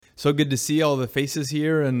So good to see all the faces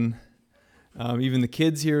here and even the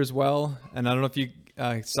kids here as well. And I don't know if you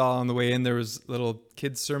saw on the way in, there was little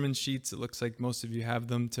kids sermon sheets. It looks like most of you have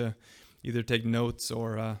them to either take notes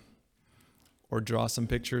or draw some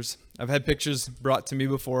pictures. I've had pictures brought to me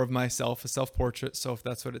before of myself, a self-portrait. So if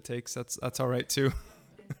that's what it takes, that's all right too.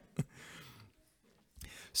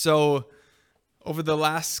 So over the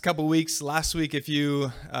last couple weeks, last week, if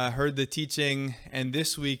you heard the teaching, and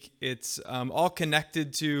this week, it's all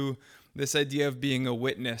connected to this idea of being a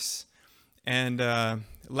witness and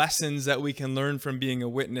lessons that we can learn from being a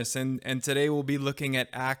witness. And today we'll be looking at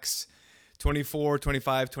Acts 24,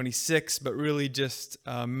 25, 26, but really just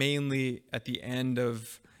mainly at the end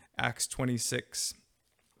of Acts 26.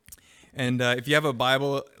 And if you have a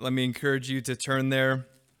Bible, let me encourage you to turn there.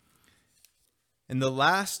 And the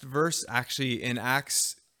last verse actually in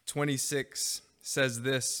Acts 26 says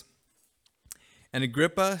this: "And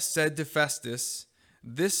Agrippa said to Festus,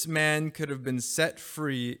 'This man could have been set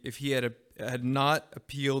free if he had not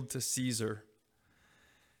appealed to Caesar.'"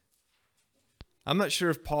 I'm not sure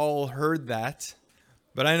if Paul heard that,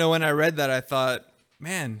 but I know when I read that, I thought,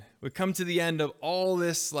 man, we come to the end of all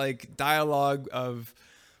this dialogue of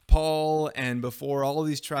Paul and before all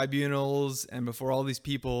these tribunals and before all these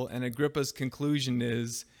people, and Agrippa's conclusion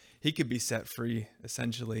is he could be set free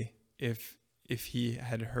essentially if he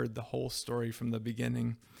had heard the whole story from the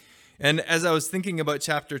beginning. And as I was thinking about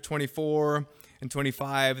chapter 24 and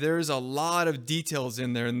 25, there's a lot of details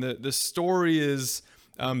in there, and the story is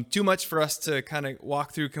too much for us to kind of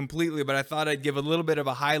walk through completely, but I thought I'd give a little bit of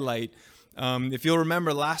a highlight. If you'll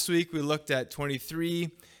remember, last week we looked at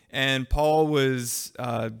 23, and Paul was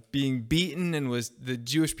being beaten, and the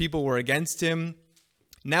Jewish people were against him.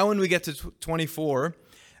 Now when we get to 24,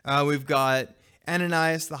 we've got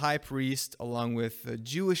Ananias the high priest, along with the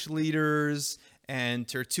Jewish leaders, and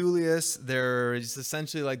Tertullus. They're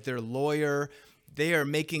essentially like their lawyer. They are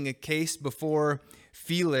making a case before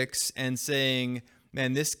Felix and saying,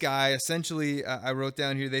 man, this guy, essentially, I wrote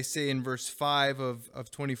down here, they say in verse 5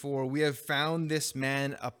 of 24, "We have found this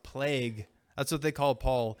man a plague." That's what they call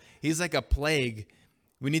Paul. He's like a plague.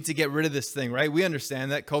 We need to get rid of this thing, right? We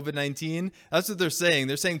understand that, COVID-19. That's what they're saying.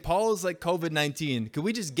 They're saying Paul is like COVID-19. Could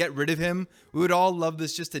we just get rid of him? We would all love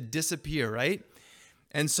this just to disappear, right?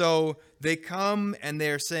 And so they come and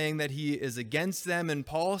they're saying that he is against them. And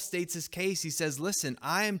Paul states his case. He says, listen,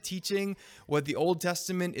 I am teaching what the Old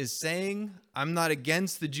Testament is saying. I'm not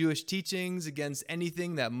against the Jewish teachings, against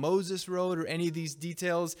anything that Moses wrote or any of these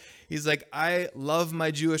details. He's like, I love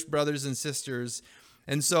my Jewish brothers and sisters.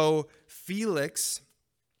 And so Felix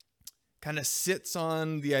kind of sits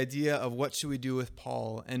on the idea of what should we do with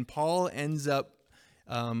Paul. And Paul ends up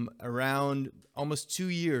around almost 2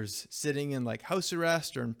 years sitting in house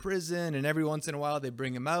arrest or in prison, and every once in a while they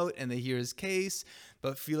bring him out and they hear his case,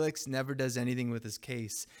 but Felix never does anything with his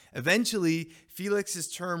case. Eventually,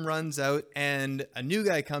 Felix's term runs out and a new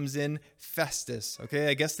guy comes in, Festus. Okay,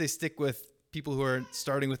 I guess they stick with people who are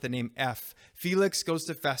starting with the name F. Felix goes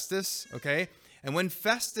to Festus, okay? And when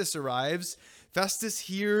Festus arrives, Festus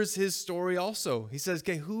hears his story also. He says,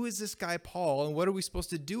 okay, who is this guy Paul, and what are we supposed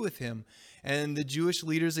to do with him? And the Jewish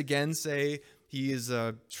leaders again say, he is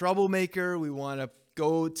a troublemaker. We want to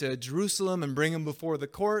go to Jerusalem and bring him before the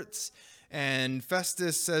courts. And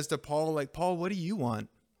Festus says to Paul, Paul, what do you want?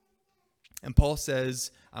 And Paul says,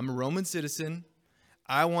 I'm a Roman citizen.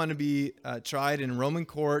 I want to be tried in a Roman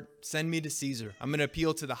court. Send me to Caesar. I'm going to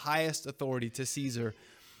appeal to the highest authority, to Caesar.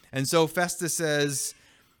 And so Festus says,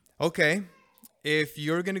 okay, if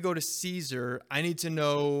you're going to go to Caesar, I need to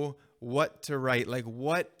know what to write.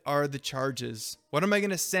 What are the charges? What am I going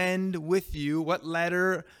to send with you? What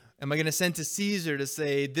letter am I going to send to Caesar to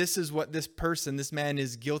say, this is what this man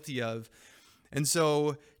is guilty of? And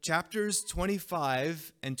so chapters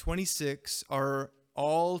 25 and 26 are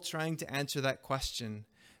all trying to answer that question.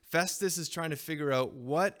 Festus is trying to figure out,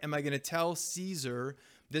 what am I going to tell Caesar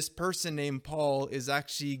this person named Paul is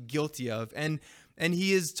actually guilty of? And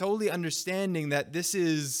he is totally understanding that this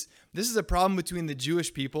is a problem between the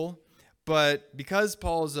Jewish people, but because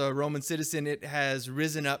Paul's a Roman citizen, it has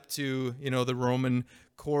risen up to, the Roman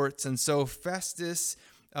courts. And so Festus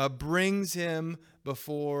brings him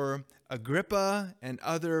before Agrippa and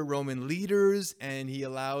other Roman leaders, and he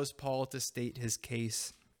allows Paul to state his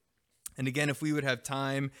case. And again, if we would have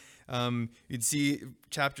time, you'd see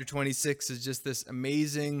chapter 26 is just this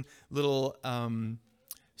amazing little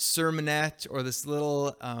sermonette, or this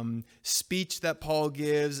little speech that Paul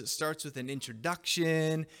gives. It starts with an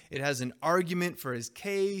introduction. It has an argument for his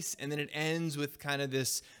case, and then it ends with kind of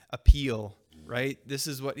this appeal. right? This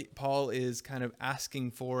is what Paul is kind of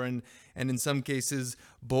asking for, and in some cases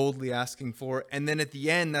boldly asking for. And then at the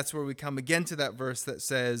end, that's where we come again to that verse that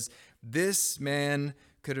says, this man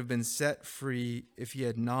could have been set free if he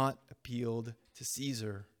had not appealed to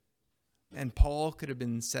Caesar. And Paul could have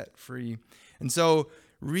been set free. And so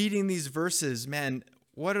reading these verses, man,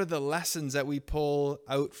 what are the lessons that we pull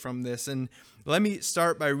out from this? And let me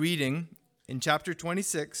start by reading in chapter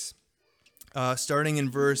 26, starting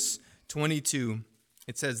in verse 22.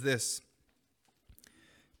 It says this: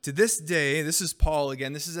 to this day, this is Paul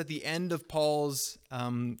again. This is at the end of Paul's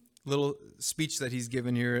little speech that he's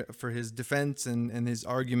given here for his defense and his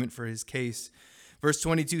argument for his case. Verse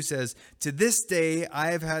 22 says, to this day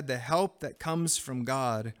I have had the help that comes from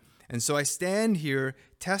God. And so I stand here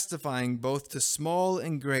testifying both to small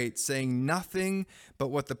and great, saying nothing but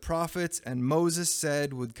what the prophets and Moses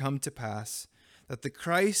said would come to pass, that the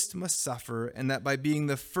Christ must suffer, and that by being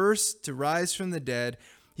the first to rise from the dead,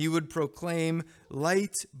 he would proclaim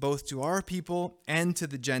light both to our people and to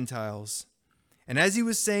the Gentiles. And as he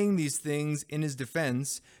was saying these things in his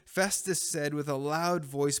defense, Festus said with a loud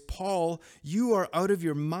voice, Paul, you are out of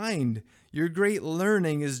your mind. Your great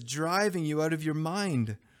learning is driving you out of your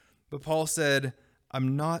mind. But Paul said,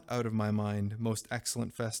 I'm not out of my mind, most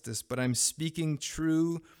excellent Festus, but I'm speaking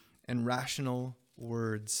true and rational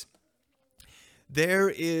words. There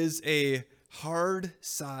is a hard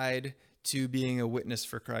side to being a witness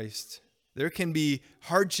for Christ. There can be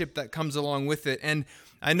hardship that comes along with it. And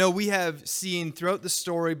I know we have seen throughout the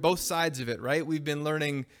story both sides of it, right? We've been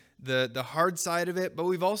learning the hard side of it, but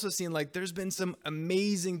we've also seen like there's been some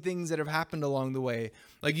amazing things that have happened along the way.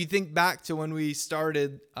 Like you think back to when we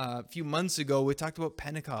started a few months ago, we talked about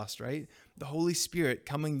Pentecost, right? The Holy Spirit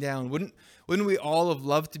coming down. Wouldn't we all have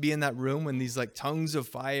loved to be in that room when these like tongues of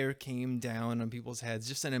fire came down on people's heads?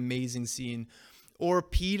 Just an amazing scene. Or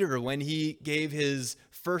Peter, when he gave his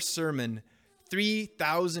first sermon,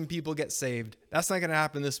 3,000 people get saved. That's not going to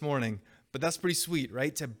happen this morning, but that's pretty sweet,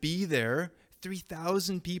 right? To be there,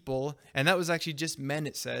 3,000 people, and that was actually just men,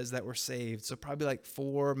 it says, that were saved. So probably like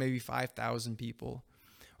 4,000, maybe 5,000 people.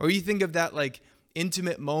 Or you think of that like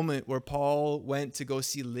intimate moment where Paul went to go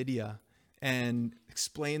see Lydia and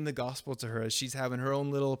explain the gospel to her as she's having her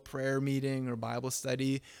own little prayer meeting or Bible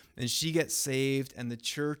study, and she gets saved and the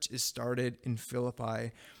church is started in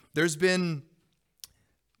Philippi. There's been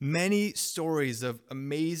many stories of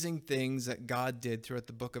amazing things that God did throughout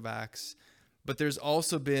the book of Acts, but there's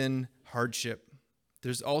also been hardship.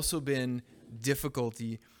 There's also been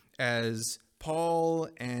difficulty as Paul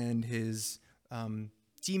and his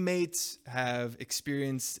teammates have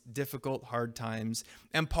experienced difficult, hard times.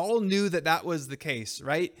 And Paul knew that that was the case,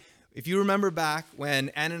 right? If you remember back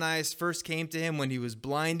when Ananias first came to him, when he was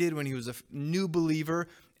blinded, when he was a new believer,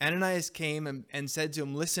 Ananias came and said to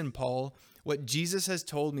him, listen, Paul, what Jesus has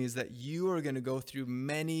told me is that you are going to go through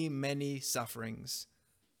many, many sufferings.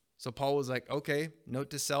 So Paul was like, okay,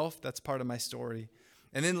 note to self, that's part of my story.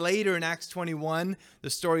 And then later in Acts 21, the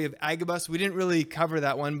story of Agabus, we didn't really cover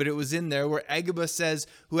that one, but it was in there where Agabus says,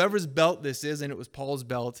 whoever's belt this is, and it was Paul's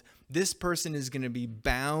belt, this person is going to be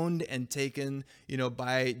bound and taken,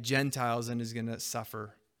 by Gentiles and is going to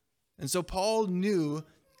suffer. And so Paul knew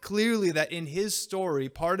clearly that in his story,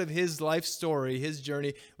 part of his life story, his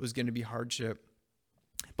journey was going to be hardship.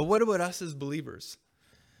 But what about us as believers?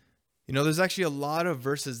 There's actually a lot of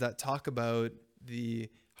verses that talk about the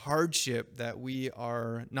hardship that we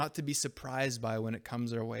are not to be surprised by when it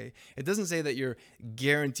comes our way. It doesn't say that you're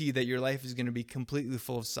guaranteed that your life is going to be completely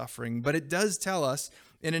full of suffering, but it does tell us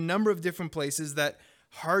in a number of different places that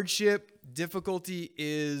hardship, difficulty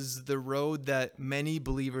is the road that many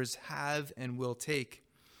believers have and will take.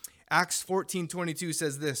 Acts 14:22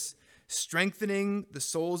 says this, strengthening the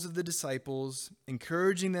souls of the disciples,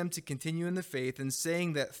 encouraging them to continue in the faith, and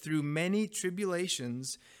saying that through many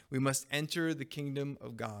tribulations we must enter the kingdom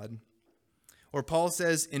of God. Or Paul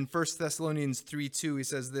says in 1 Thessalonians 3:2, he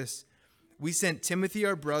says this, we sent Timothy,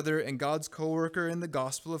 our brother and God's co-worker in the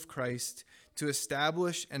gospel of Christ, to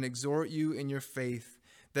establish and exhort you in your faith,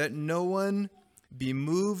 that no one be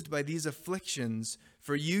moved by these afflictions,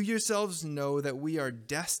 for you yourselves know that we are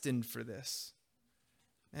destined for this.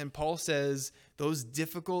 And Paul says those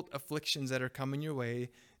difficult afflictions that are coming your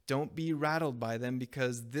way, don't be rattled by them,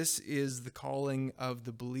 because this is the calling of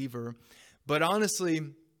the believer. But honestly,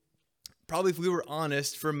 probably if we were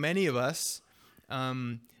honest, for many of us,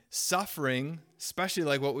 suffering, especially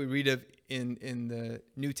like what we read of in the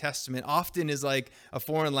New Testament, often is like a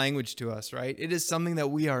foreign language to us, right? It is something that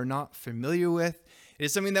we are not familiar with. It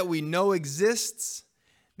is something that we know exists.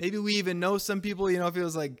 Maybe we even know some people, it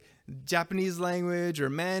feels like Japanese language or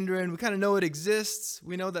Mandarin. We kind of know it exists.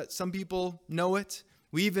 We know that some people know it.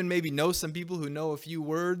 We even maybe know some people who know a few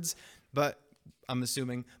words, but I'm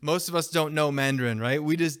assuming most of us don't know Mandarin, right?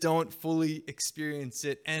 We just don't fully experience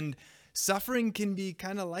it. And suffering can be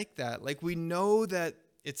kind of like that. Like, we know that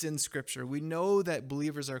it's in Scripture. We know that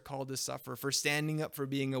believers are called to suffer for standing up, for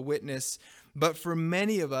being a witness. But for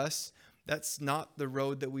many of us, that's not the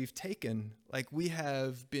road that we've taken. Like, we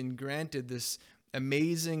have been granted this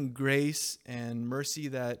amazing grace and mercy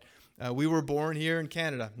that we were born here in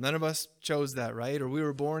Canada. None of us chose that, right? Or we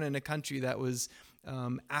were born in a country that was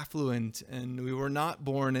affluent, and we were not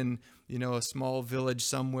born in, a small village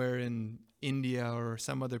somewhere in India or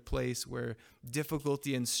some other place where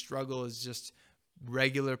difficulty and struggle is just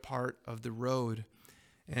regular part of the road.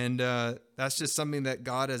 And that's just something that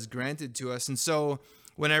God has granted to us. And so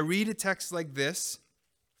when I read a text like this,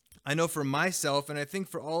 I know for myself, and I think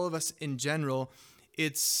for all of us in general,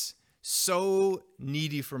 it's so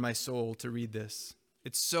needy for my soul to read this.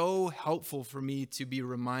 It's so helpful for me to be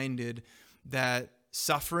reminded that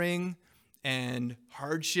suffering and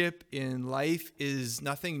hardship in life is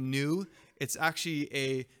nothing new. It's actually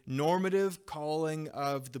a normative calling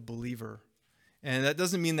of the believer. And that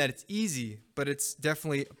doesn't mean that it's easy, but it's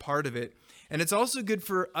definitely a part of it. And it's also good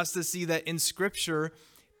for us to see that in Scripture,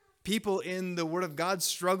 people in the Word of God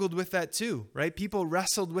struggled with that too, right? People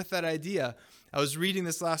wrestled with that idea. I was reading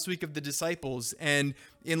this last week of the disciples, and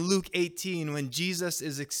in Luke 18, when Jesus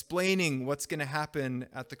is explaining what's going to happen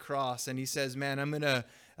at the cross, and he says, man, I'm going to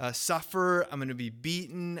suffer, I'm going to be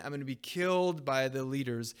beaten, I'm going to be killed by the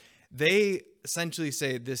leaders. They essentially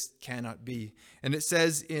say this cannot be. And it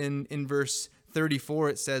says in verse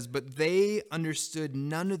 34, it says, but they understood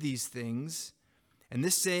none of these things, and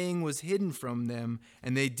this saying was hidden from them,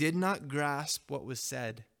 and they did not grasp what was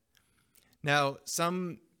said. Now,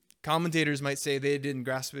 some commentators might say they didn't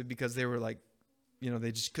grasp it because they were like,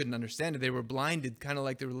 they just couldn't understand it. They were blinded, kind of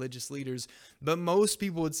like the religious leaders. But most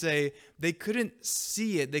people would say they couldn't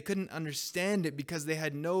see it. They couldn't understand it because they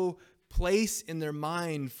had no place in their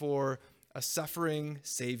mind for a suffering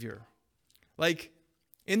Savior. Like,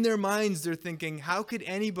 in their minds, they're thinking, how could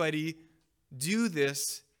anybody do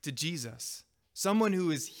this to Jesus? Someone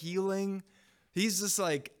who is healing. He's just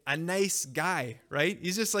like a nice guy, right?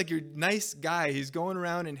 He's just like your nice guy. He's going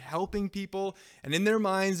around and helping people. And in their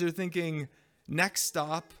minds, they're thinking, next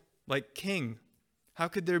stop, like king. How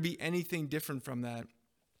could there be anything different from that?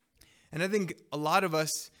 And I think a lot of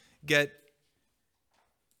us get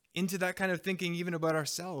into that kind of thinking even about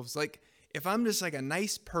ourselves. Like, if I'm just like a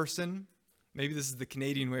nice person, maybe this is the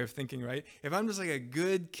Canadian way of thinking, right? If I'm just like a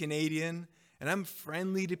good Canadian and I'm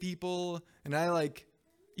friendly to people and I like,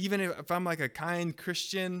 even if I'm like a kind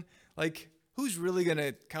Christian, like, who's really going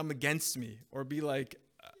to come against me or be like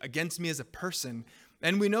against me as a person?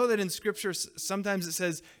 And we know that in Scripture, sometimes it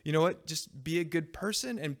says, you know what, just be a good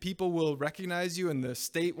person and people will recognize you and the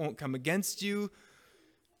state won't come against you.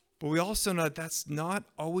 But we also know that that's not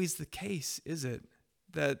always the case, is it?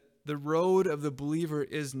 That the road of the believer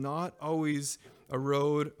is not always a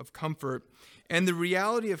road of comfort. And the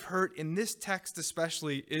reality of hurt in this text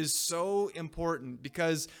especially is so important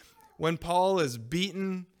because when Paul is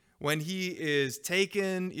beaten, when he is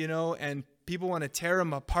taken, and people want to tear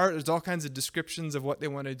him apart, there's all kinds of descriptions of what they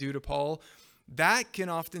want to do to Paul. That can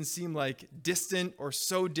often seem like distant or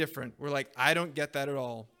so different. We're like, I don't get that at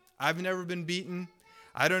all. I've never been beaten.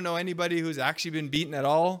 I don't know anybody who's actually been beaten at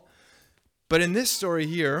all. But in this story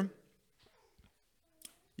here,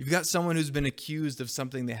 you've got someone who's been accused of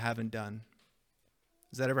something they haven't done.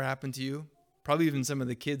 Has that ever happened to you? Probably even some of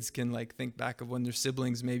the kids can like think back of when their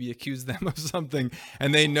siblings maybe accused them of something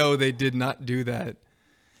and they know they did not do that.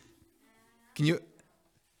 Can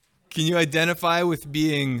you identify with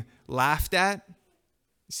being laughed at?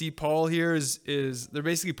 See, Paul here is they're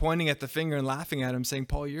basically pointing at the finger and laughing at him, saying,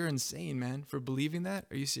 Paul, you're insane, man, for believing that.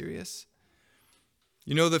 Are you serious?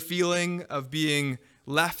 You know the feeling of being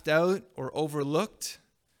left out or overlooked?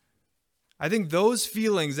 I think those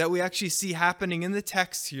feelings that we actually see happening in the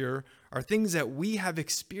text here are things that we have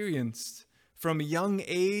experienced from a young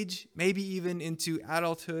age, maybe even into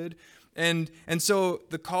adulthood. And so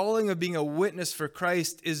the calling of being a witness for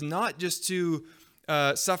Christ is not just to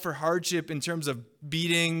suffer hardship in terms of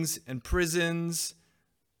beatings and prisons,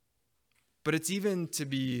 but it's even to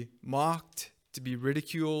be mocked, to be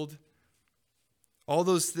ridiculed. All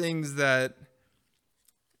those things that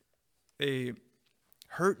they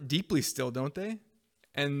hurt deeply still, don't they?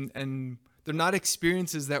 And they're not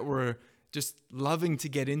experiences that we're just loving to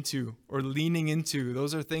get into or leaning into.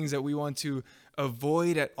 Those are things that we want to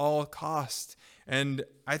avoid at all costs. And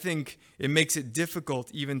I think it makes it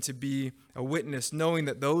difficult even to be a witness, knowing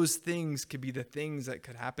that those things could be the things that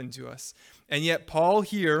could happen to us. And yet Paul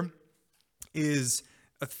here is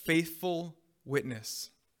a faithful witness.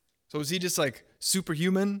 So was he just like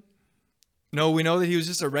superhuman? No, we know that he was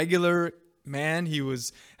just a regular man. He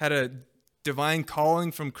had a divine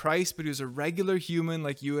calling from Christ, but he was a regular human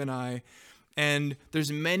like you and I. And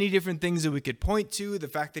there's many different things that we could point to. The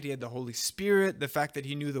fact that he had the Holy Spirit, the fact that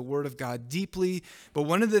he knew the Word of God deeply. But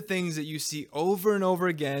one of the things that you see over and over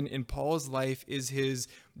again in Paul's life is his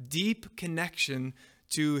deep connection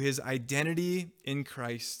to his identity in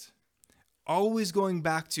Christ. Always going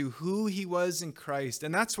back to who he was in Christ.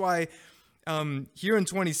 And that's why here in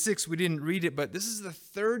 26, we didn't read it, but this is the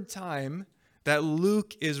third time that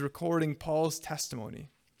Luke is recording Paul's testimony.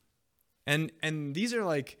 And these are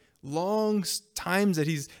like long times that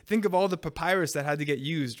think of all the papyrus that had to get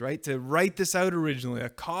used, right? To write this out originally, a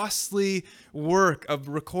costly work of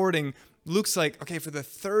recording. Luke's like, okay, for the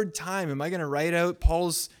third time, am I going to write out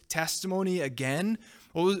Paul's testimony again?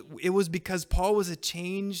 Well, it was because Paul was a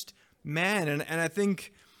changed man. And I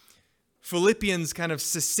think Philippians kind of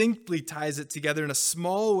succinctly ties it together in a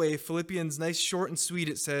small way. Philippians, nice, short and sweet.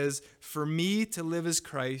 It says, for me to live is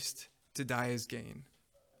Christ, to die is gain.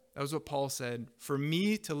 That was what Paul said. For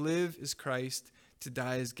me to live is Christ, to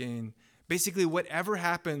die is gain. Basically, whatever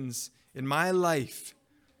happens in my life,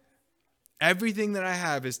 everything that I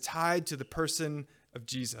have is tied to the person of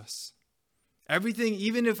Jesus. Everything,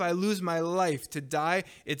 even if I lose my life to die,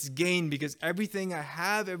 it's gain, because everything I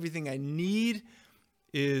have, everything I need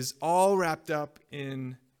is all wrapped up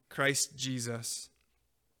in Christ Jesus.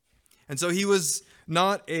 And so he was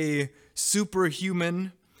not a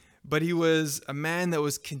superhuman, but he was a man that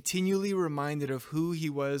was continually reminded of who he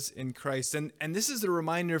was in Christ. And this is a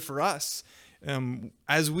reminder for us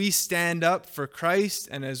as we stand up for Christ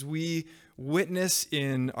and as we witness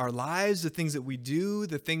in our lives, the things that we do,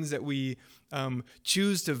 the things that we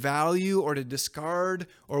choose to value or to discard,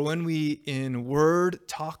 or when we in word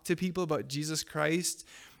talk to people about Jesus Christ,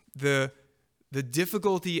 the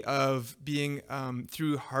difficulty of being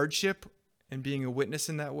through hardship and being a witness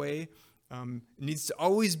in that way needs to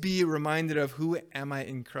always be reminded of who am I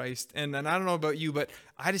in Christ. And I don't know about you, but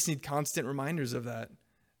I just need constant reminders of that,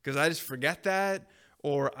 because I just forget that,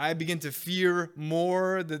 or I begin to fear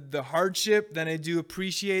more the hardship than I do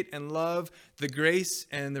appreciate and love the grace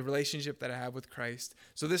and the relationship that I have with Christ.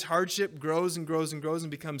 So this hardship grows and grows and grows and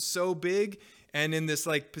becomes so big, and in this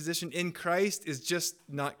like position in Christ is just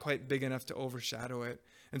not quite big enough to overshadow it.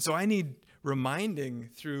 And so I need reminding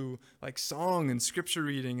through like song and scripture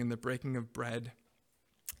reading and the breaking of bread.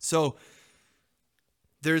 So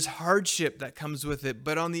there's hardship that comes with it,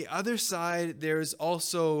 but on the other side, there's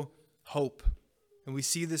also hope. And we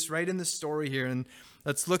see this right in the story here. And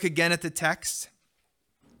let's look again at the text.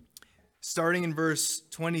 Starting in verse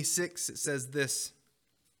 26, it says this.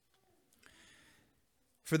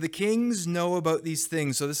 For the kings know about these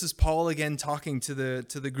things. So this is Paul again talking to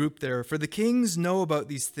the group there. For the kings know about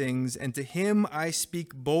these things, and to him I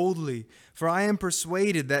speak boldly. For I am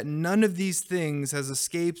persuaded that none of these things has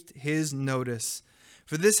escaped his notice.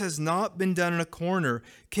 For this has not been done in a corner.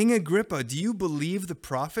 King Agrippa, do you believe the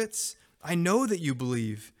prophets? I know that you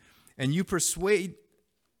believe, and you persuade.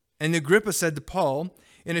 And Agrippa said to Paul,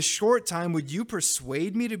 in a short time, would you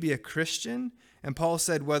persuade me to be a Christian? And Paul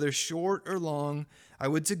said, whether short or long, I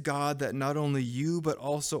would to God that not only you, but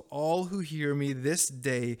also all who hear me this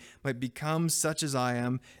day might become such as I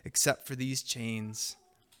am, except for these chains.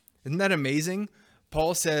 Isn't that amazing?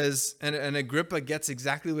 Paul says, and Agrippa gets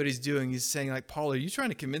exactly what he's doing. He's saying, like, Paul, are you trying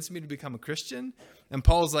to convince me to become a Christian? And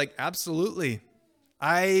Paul's like, absolutely.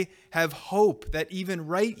 I have hope that even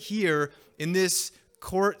right here in this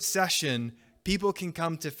court session, people can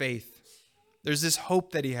come to faith. There's this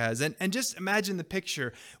hope that he has. And just imagine the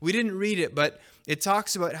picture. We didn't read it, but it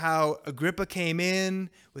talks about how Agrippa came in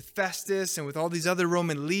with Festus and with all these other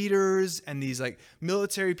Roman leaders and these like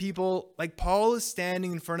military people. Like Paul is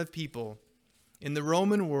standing in front of people in the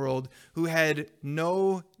Roman world who had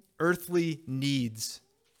no earthly needs.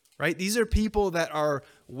 Right? These are people that are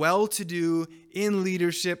well-to-do in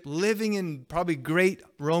leadership, living in probably great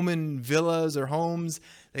Roman villas or homes.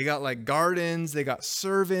 They got like gardens, they got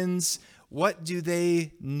servants. What do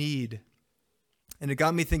they need? And it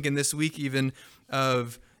got me thinking this week even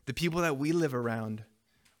of the people that we live around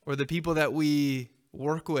or the people that we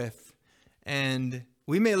work with. And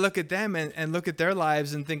we may look at them and look at their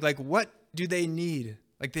lives and think like, what do they need?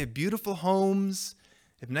 Like they have beautiful homes,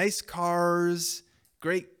 they have nice cars,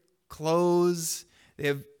 great clothes, they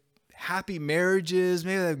have happy marriages,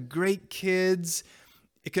 maybe they have great kids.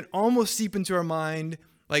 It can almost seep into our mind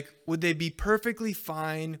Like, would they be perfectly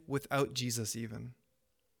fine without Jesus even?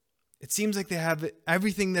 It seems like they have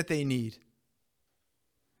everything that they need.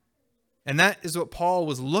 And that is what Paul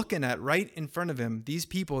was looking at right in front of him. These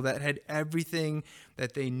people that had everything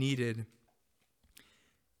that they needed.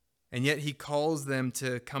 And yet he calls them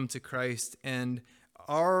to come to Christ. And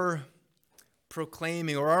our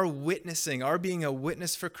proclaiming or our witnessing, our being a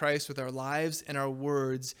witness for Christ with our lives and our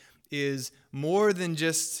words is more than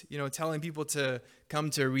just, telling people to come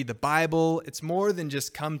to read the Bible. It's more than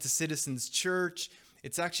just come to Citizens Church.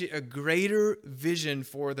 It's actually a greater vision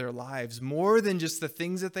for their lives, more than just the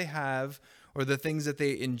things that they have or the things that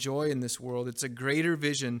they enjoy in this world. It's a greater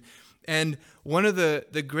vision. And one of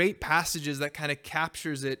the great passages that kind of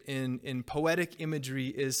captures it in poetic imagery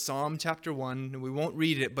is Psalm chapter 1. We won't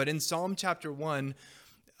read it, but in Psalm chapter 1,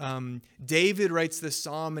 David writes this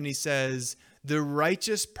psalm and he says, the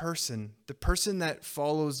righteous person, the person that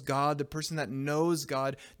follows God, the person that knows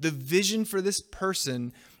God, the vision for this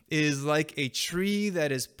person is like a tree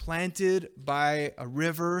that is planted by a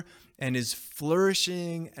river and is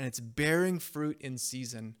flourishing and it's bearing fruit in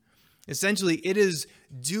season. Essentially, it is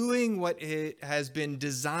doing what it has been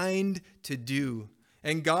designed to do.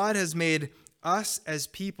 And God has made us as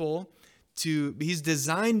people He's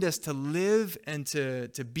designed us to live and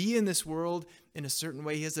to be in this world in a certain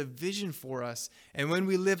way. He has a vision for us. And when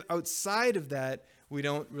we live outside of that, we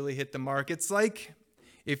don't really hit the mark. It's like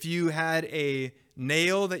if you had a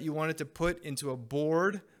nail that you wanted to put into a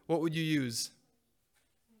board, what would you use?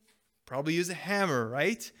 Probably use a hammer,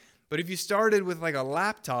 right? But if you started with like a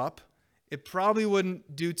laptop, it probably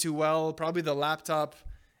wouldn't do too well. Probably the laptop,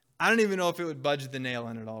 I don't even know if it would budge the nail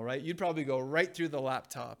in at all, right? You'd probably go right through the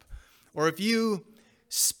laptop. Or if you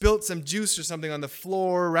spilt some juice or something on the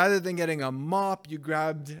floor, rather than getting a mop, you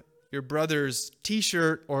grabbed your brother's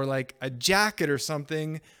t-shirt or like a jacket or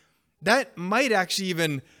something. That might actually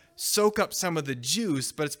even soak up some of the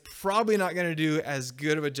juice, but it's probably not going to do as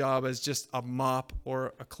good of a job as just a mop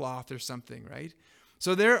or a cloth or something, right?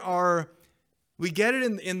 So we get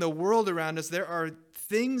it in the world around us. There are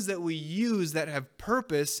things that we use that have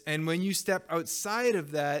purpose, and when you step outside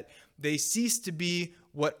of that, they cease to be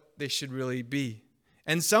what they should really be.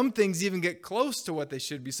 And some things even get close to what they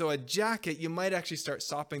should be. So a jacket, you might actually start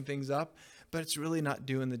sopping things up, but it's really not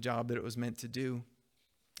doing the job that it was meant to do.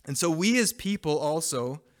 And so we as people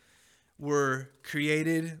also were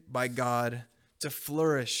created by God to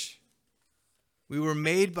flourish. We were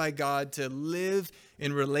made by God to live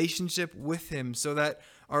in relationship with Him so that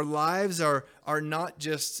our lives are not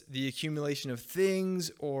just the accumulation of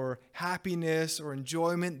things or happiness or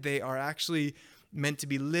enjoyment. They are actually meant to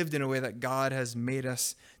be lived in a way that God has made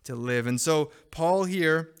us to live. And so Paul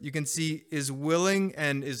here, you can see, is willing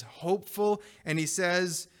and is hopeful. And he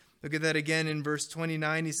says, look at that again in verse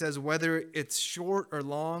 29. He says, whether it's short or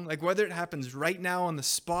long, like whether it happens right now on the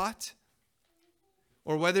spot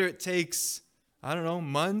or whether it takes,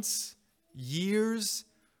 months, years,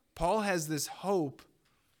 Paul has this hope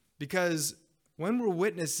because when we're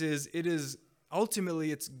witnesses,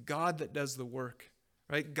 ultimately it's God that does the work.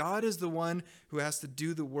 Right? God is the one who has to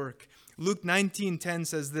do the work. Luke 19:10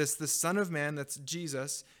 says this, the Son of Man, that's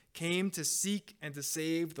Jesus, came to seek and to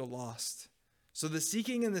save the lost. So the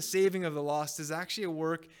seeking and the saving of the lost is actually a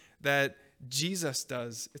work that Jesus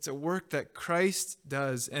does. It's a work that Christ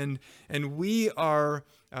does. And we are,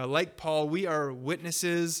 like Paul, we are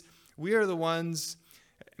witnesses. We are the ones,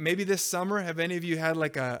 maybe this summer, have any of you had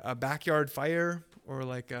like a backyard fire or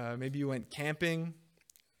like maybe you went camping?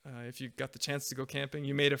 If you got the chance to go camping,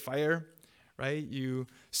 you made a fire, right? You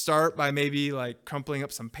start by maybe like crumpling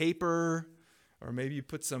up some paper, or maybe you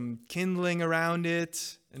put some kindling around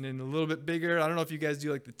it, and then a little bit bigger. I don't know if you guys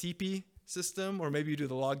do like the teepee system, or maybe you do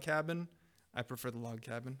the log cabin. I prefer the log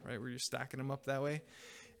cabin, right, where you're stacking them up that way.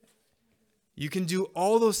 You can do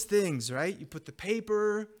all those things, right? You put the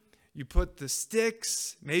paper, you put the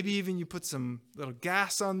sticks, maybe even you put some little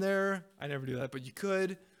gas on there. I never do that, but you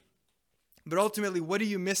could. But ultimately, what are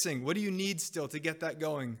you missing? What do you need still to get that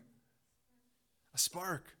going? A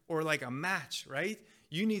spark or like a match, right?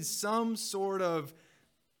 You need some sort of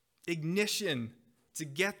ignition to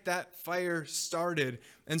get that fire started.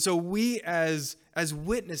 And so we as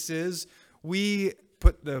witnesses, we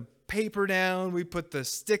put the paper down, we put the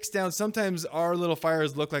sticks down. Sometimes our little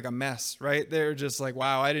fires look like a mess, right? They're just like,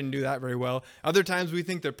 wow, I didn't do that very well. Other times we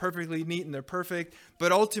think they're perfectly neat and they're perfect.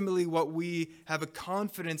 But ultimately what we have a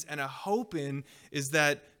confidence and a hope in is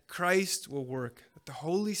that Christ will work, that the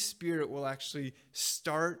Holy Spirit will actually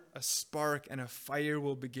start a spark and a fire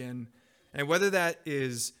will begin. And whether that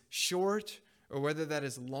is short or whether that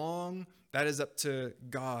is long, that is up to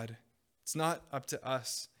God. It's not up to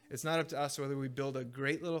us. It's not up to us whether we build a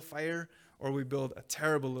great little fire or we build a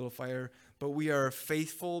terrible little fire, but we are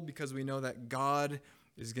faithful because we know that God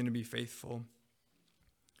is going to be faithful.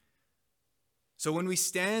 So when we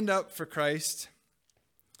stand up for Christ,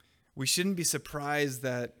 we shouldn't be surprised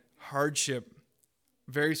that hardship,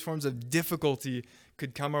 various forms of difficulty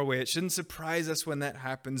could come our way. It shouldn't surprise us when that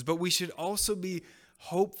happens, but we should also be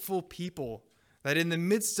hopeful people that in the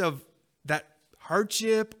midst of that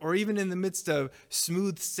hardship or even in the midst of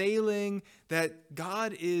smooth sailing, that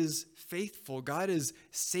God is faithful. God is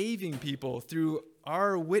saving people through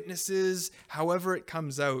our witnesses, however it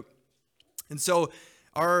comes out. And so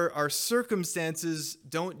our circumstances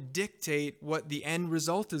don't dictate what the end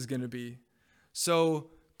result is going to be. So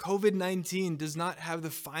COVID-19 does not have the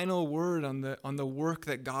final word on the work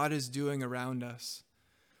that God is doing around us.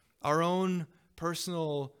 Our own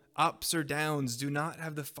personal ups or downs do not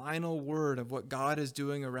have the final word of what God is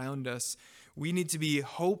doing around us. We need to be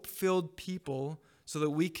hope-filled people so that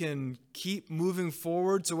we can keep moving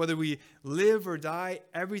forward. So whether we live or die,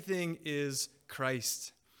 everything is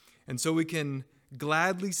Christ. And so we can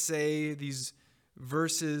gladly say these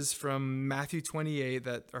verses from Matthew 28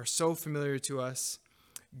 that are so familiar to us.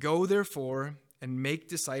 Go therefore and make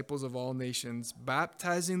disciples of all nations,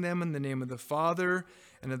 baptizing them in the name of the Father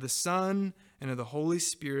and of the Son and of the Holy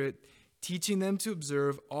Spirit, teaching them to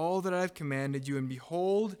observe all that I have commanded you. And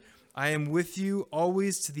behold, I am with you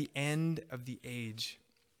always to the end of the age.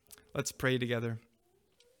 Let's pray together.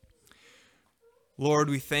 Lord,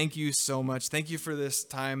 we thank you so much. Thank you for this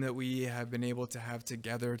time that we have been able to have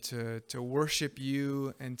together to worship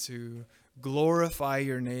you and to glorify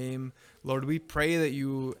your name. Lord, we pray that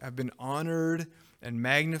you have been honored and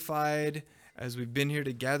magnified as we've been here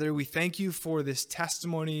together. We thank you for this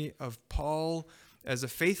testimony of Paul as a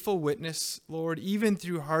faithful witness, Lord, even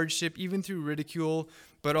through hardship, even through ridicule,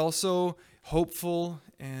 but also hopeful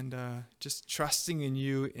and just trusting in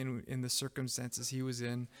you in the circumstances he was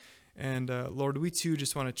in. And Lord, we too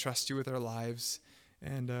just want to trust you with our lives.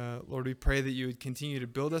 And Lord, we pray that you would continue to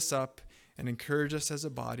build us up and encourage us as a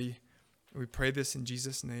body. We pray this in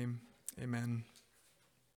Jesus' name. Amen.